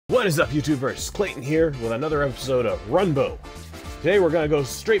What is up, YouTubers? Clayton here with another episode of Runbow. Today we're gonna go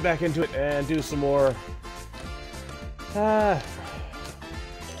straight back into it and do some more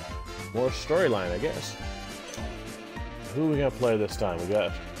storyline, I guess. Who are we gonna play this time? We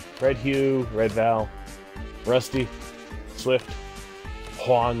got Red Hugh, Red Val, Rusty, Swift,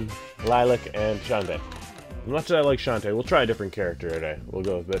 Juan, Lilac, and Shantae. As much as I like Shantae, we'll try a different character today. We'll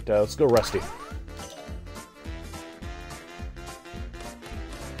go, but let's go Rusty.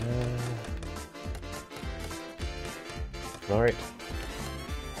 All right.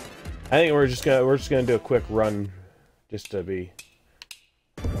 I think we're just gonna do a quick run, just to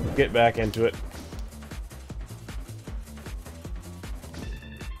get back into it.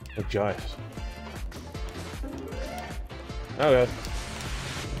 Oh, giant. Okay.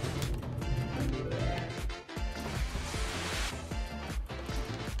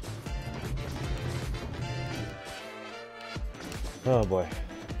 Oh boy.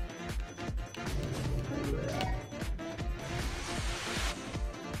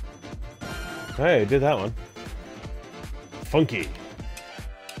 Hey, did that one. Funky.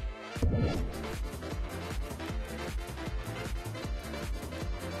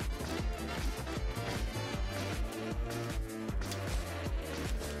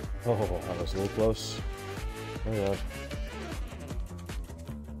 Oh, that was a little close. Oh god.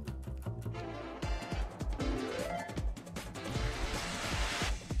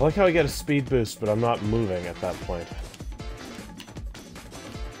 I like how I get a speed boost, but I'm not moving at that point.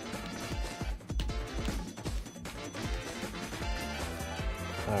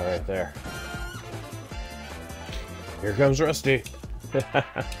 Alright, there. Here comes Rusty.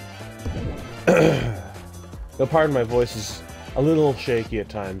 Though pardon my voice is a little shaky at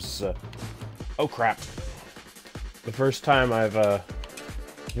times. Oh crap. The first time I've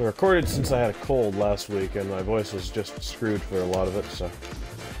recorded since I had a cold last week, and my voice was just screwed for a lot of it, so...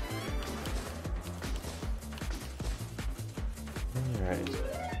 Alright.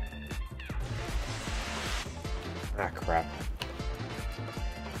 Ah, crap.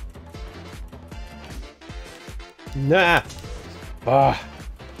 Nah! Ah!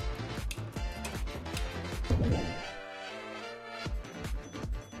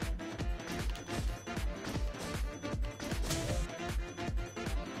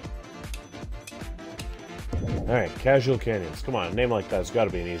 Alright, Casual Canyons. Come on, a name like that's gotta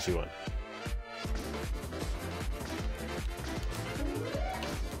be an easy one.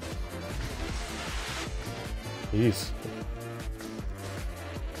 Jeez.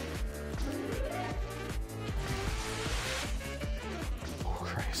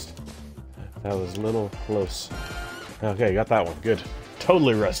 That was a little close. Okay, got that one. Good.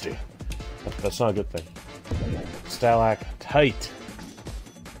 Totally rusty. That's not a good thing. Stalactite.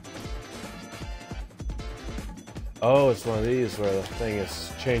 Oh, it's one of these where the thing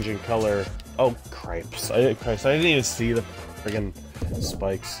is changing color. Oh, cripes. I didn't even see the friggin'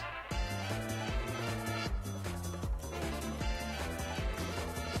 spikes.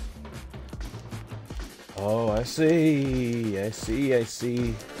 Oh, I see. I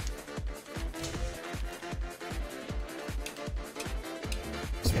see.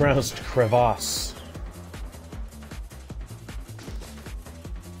 Pronounced crevasse.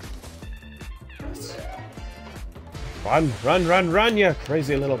 Run, you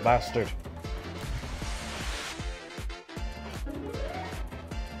crazy little bastard.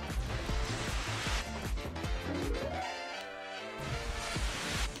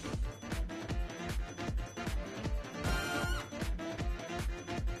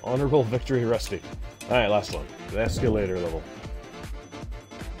 Honorable victory, Rusty. Alright, last one. The escalator level.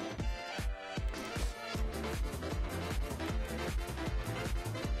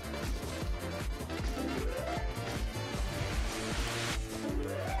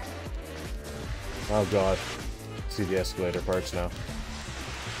 Oh god. See the escalator parts now.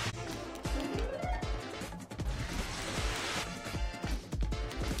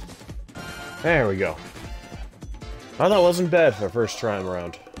 There we go. Oh, that wasn't bad for first time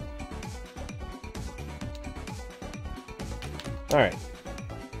around. Alright.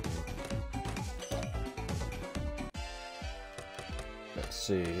 Let's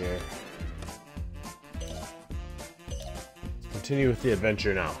see here. Let's continue with the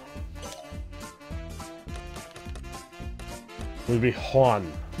adventure now. It would be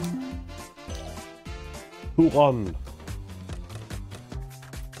Juan. Juan.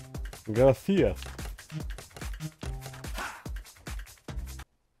 Garcia.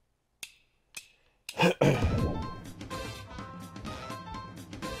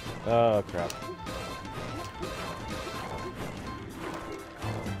 Oh, crap.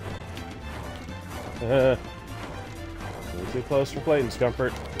 Too close for Clayton's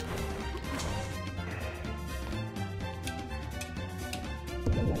comfort.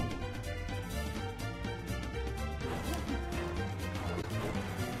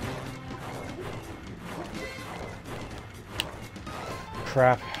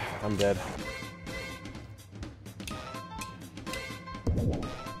 crap. I'm dead.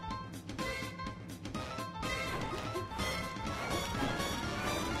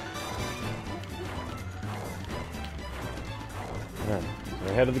 Man,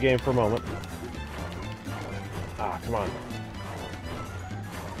 we're ahead of the game for a moment. Ah, come on.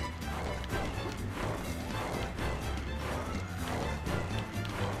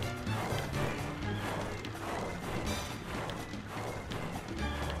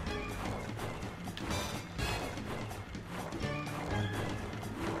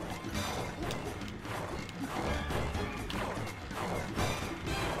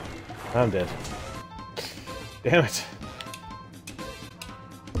 I'm dead. Damn it.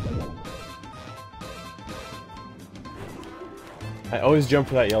 I always jump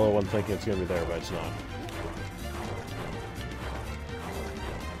for that yellow one thinking it's going to be there, but it's not.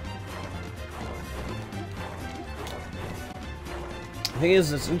 The thing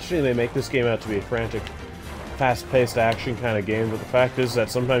is, it's interesting they make this game out to be a frantic, fast-paced action kind of game, but the fact is that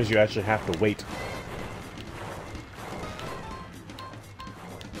sometimes you actually have to wait.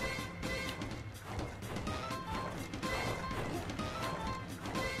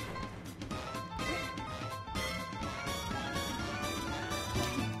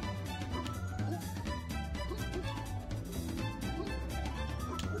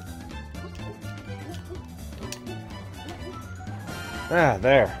 Ah,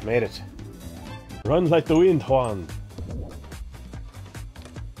 there. Made it. Run like the wind, Juan.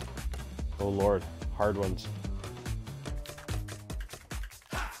 Oh lord. Hard ones.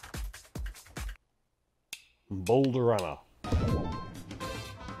 Boulderama.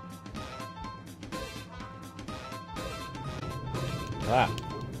 Ah.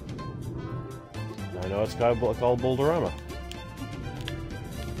 I know it's called Boulderama.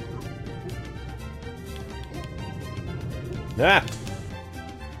 Ah!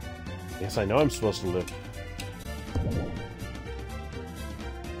 Yes, I know I'm supposed to live.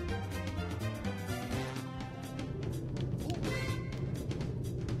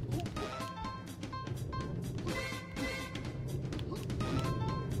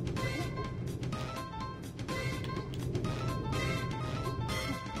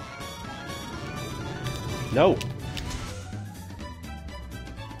 No!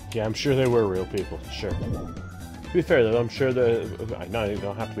 Yeah, I'm sure they were real people, sure. To be fair, though, I'm sure that... I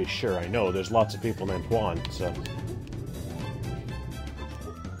don't have to be sure, I know there's lots of people named Juan, so...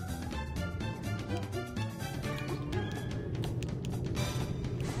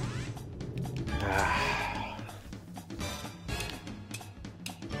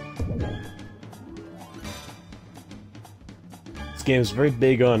 This game is very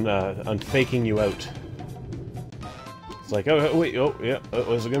big on faking you out. It's like, oh, wait, oh, yeah,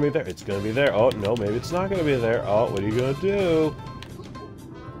 oh, is it gonna be there? It's gonna be there. Oh, no, maybe it's not gonna be there. Oh, what are you gonna do?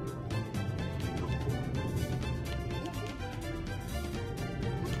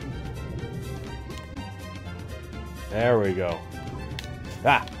 There we go.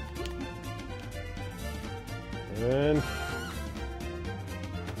 Ah! And...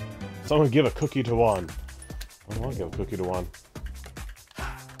 someone give a cookie to Juan. I don't want to give a cookie to Juan.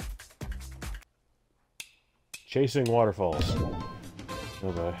 Chasing waterfalls.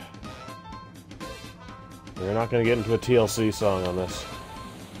 Oh boy. We're not going to get into a TLC song on this.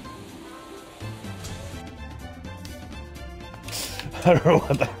 I don't know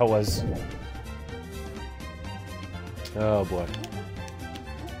what that was. Oh boy.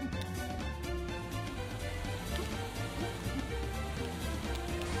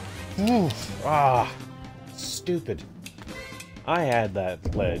 Oof. Ah, stupid. I had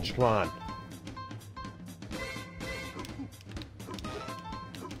that ledge. Come on.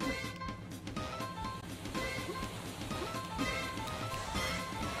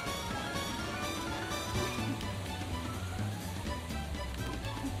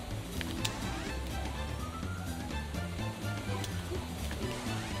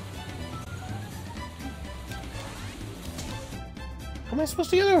 How am I supposed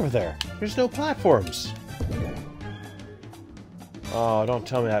to get over there? There's no platforms. Oh, don't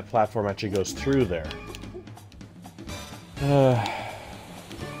tell me that platform actually goes through there. God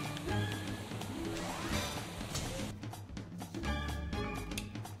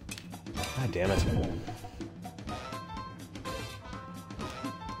damn it.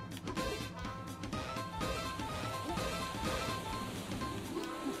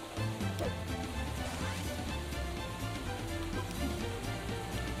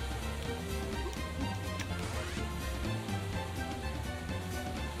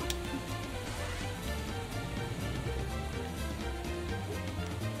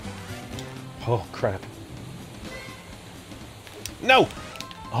 Oh, crap. No!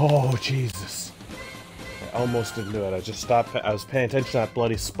 Oh, Jesus. I almost didn't do it. I just stopped. I was paying attention to that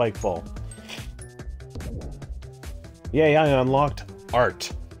bloody spike ball. Yay, I unlocked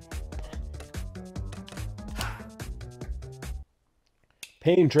art.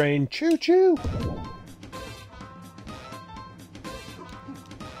 Pain train, choo-choo!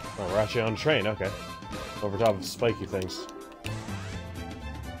 Oh, we're actually on a train, okay. Over top of spiky things.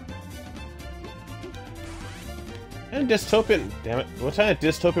 And dystopian... Damn it. What kind of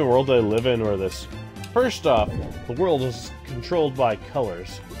dystopian world do I live in where this... First off, the world is controlled by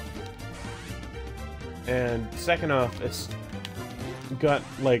colors. And second off, it's got,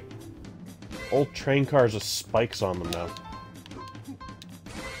 like, old train cars with spikes on them now.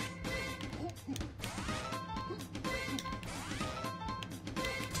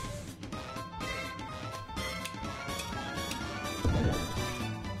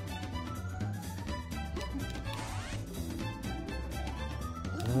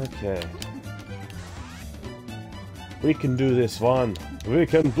 Okay. We can do this, Juan. We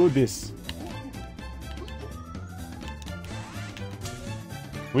can do this.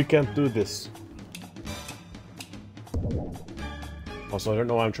 We can't do this. Also, I don't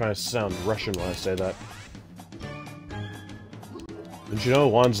know why I'm trying to sound Russian when I say that. Did you know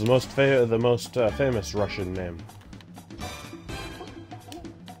Juan's the most famous Russian name?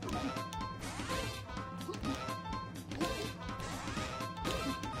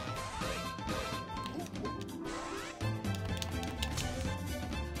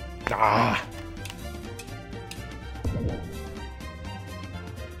 Ah!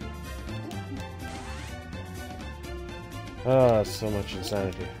 Ah, so much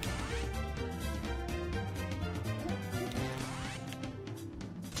insanity.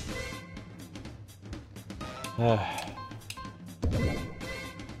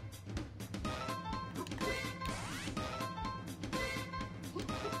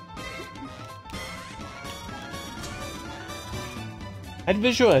 I'd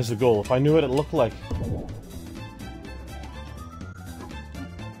visualize the goal if I knew what it looked like.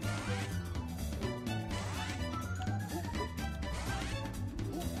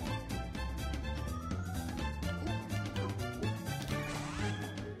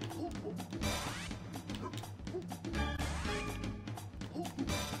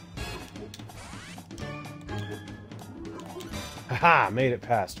 Haha! Made it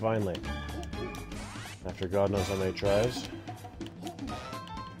past, finally. After God knows how many tries.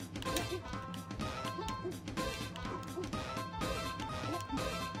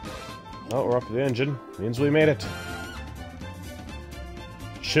 Oh, we're up to the engine. Means we made it.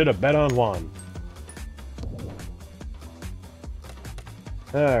 Should have bet on Juan.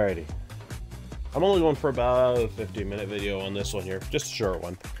 Alrighty. I'm only going for about a 50-minute video on this one here. Just a short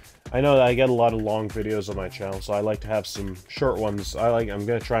one. I know that I get a lot of long videos on my channel, so I like to have some short ones. I'm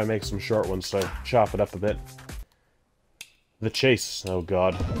gonna try and make some short ones to chop it up a bit. The chase. Oh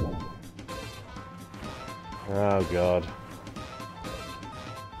god. Oh god.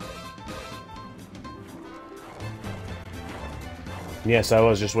 Yes, I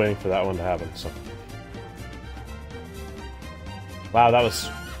was just waiting for that one to happen, so... Wow, that was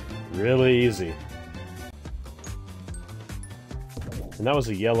really easy. And that was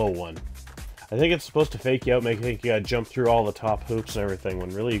a yellow one. I think it's supposed to fake you out, make you think you gotta jump through all the top hoops and everything,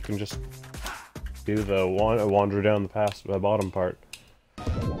 when really you can just do the wander down the bottom part.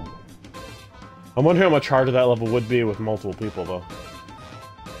 I'm wondering how much harder that level would be with multiple people, though.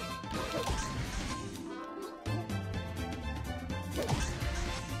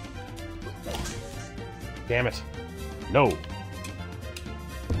 Damn it. No.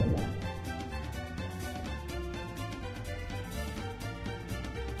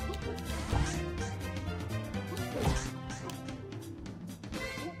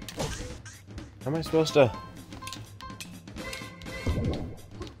 How am I supposed to...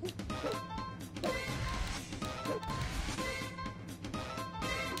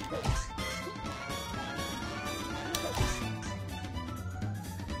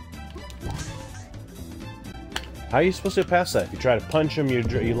 How are you supposed to pass that? If you try to punch him, you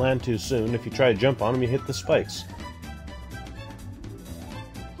land too soon. If you try to jump on him, you hit the spikes.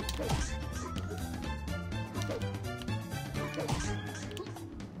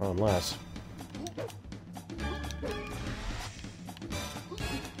 Unless...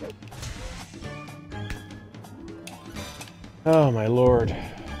 Oh my lord.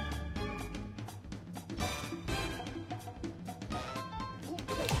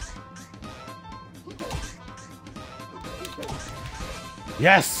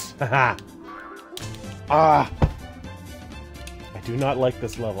 Yes! Haha! Ah! I do not like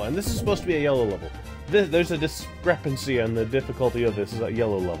this level. And this is supposed to be a yellow level. There's a discrepancy on the difficulty of this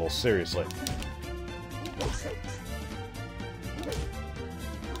yellow level, seriously.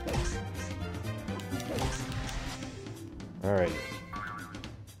 Alright.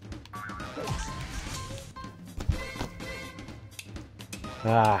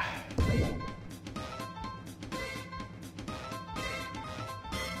 Ah.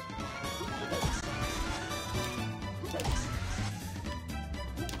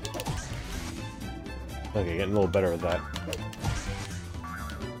 Okay, getting a little better with that.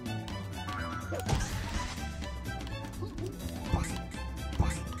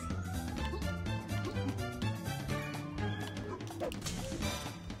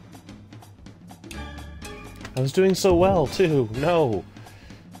 I was doing so well, too. No.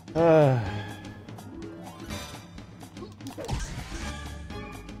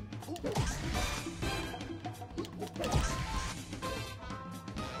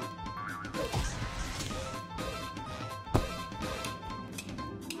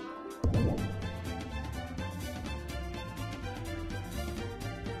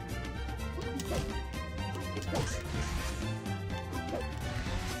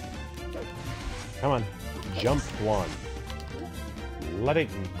 Come on. Jump one. Bloody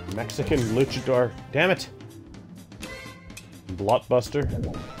Mexican luchador. Damn it!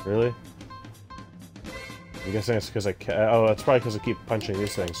 Blockbuster? Really? I'm guessing it's because oh, it's probably because I keep punching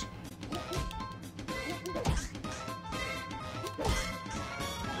these things.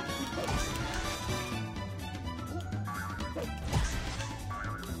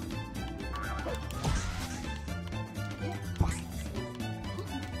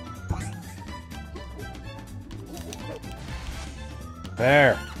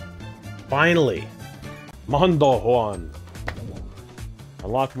 There! Finally! Mondo Juan!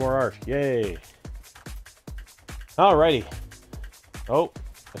 Unlock more art. Yay! Alrighty. Oh,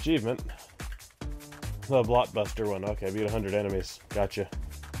 achievement. The Blockbuster one. Okay, beat 100 enemies. Gotcha.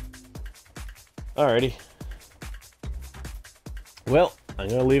 Alrighty. Well, I'm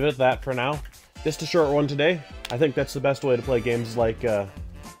gonna leave it at that for now. Just a short one today. I think that's the best way to play games like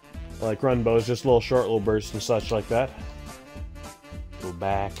Runbow, just little short little bursts and such like that. Go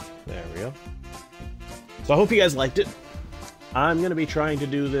back. There we go. So I hope you guys liked it. I'm going to be trying to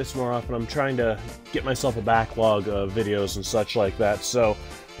do this more often. I'm trying to get myself a backlog of videos and such like that, so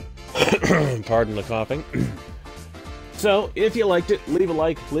pardon the coughing. So if you liked it, leave a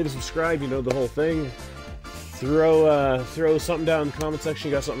like, leave a subscribe, you know the whole thing. Throw something down in the comment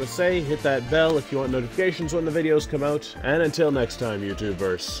section, you got something to say, hit that bell if you want notifications when the videos come out, and until next time,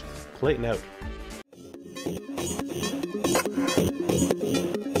 YouTubeverse, Clayton out.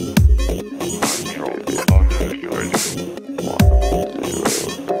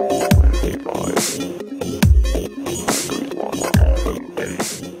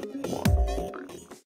 Bye.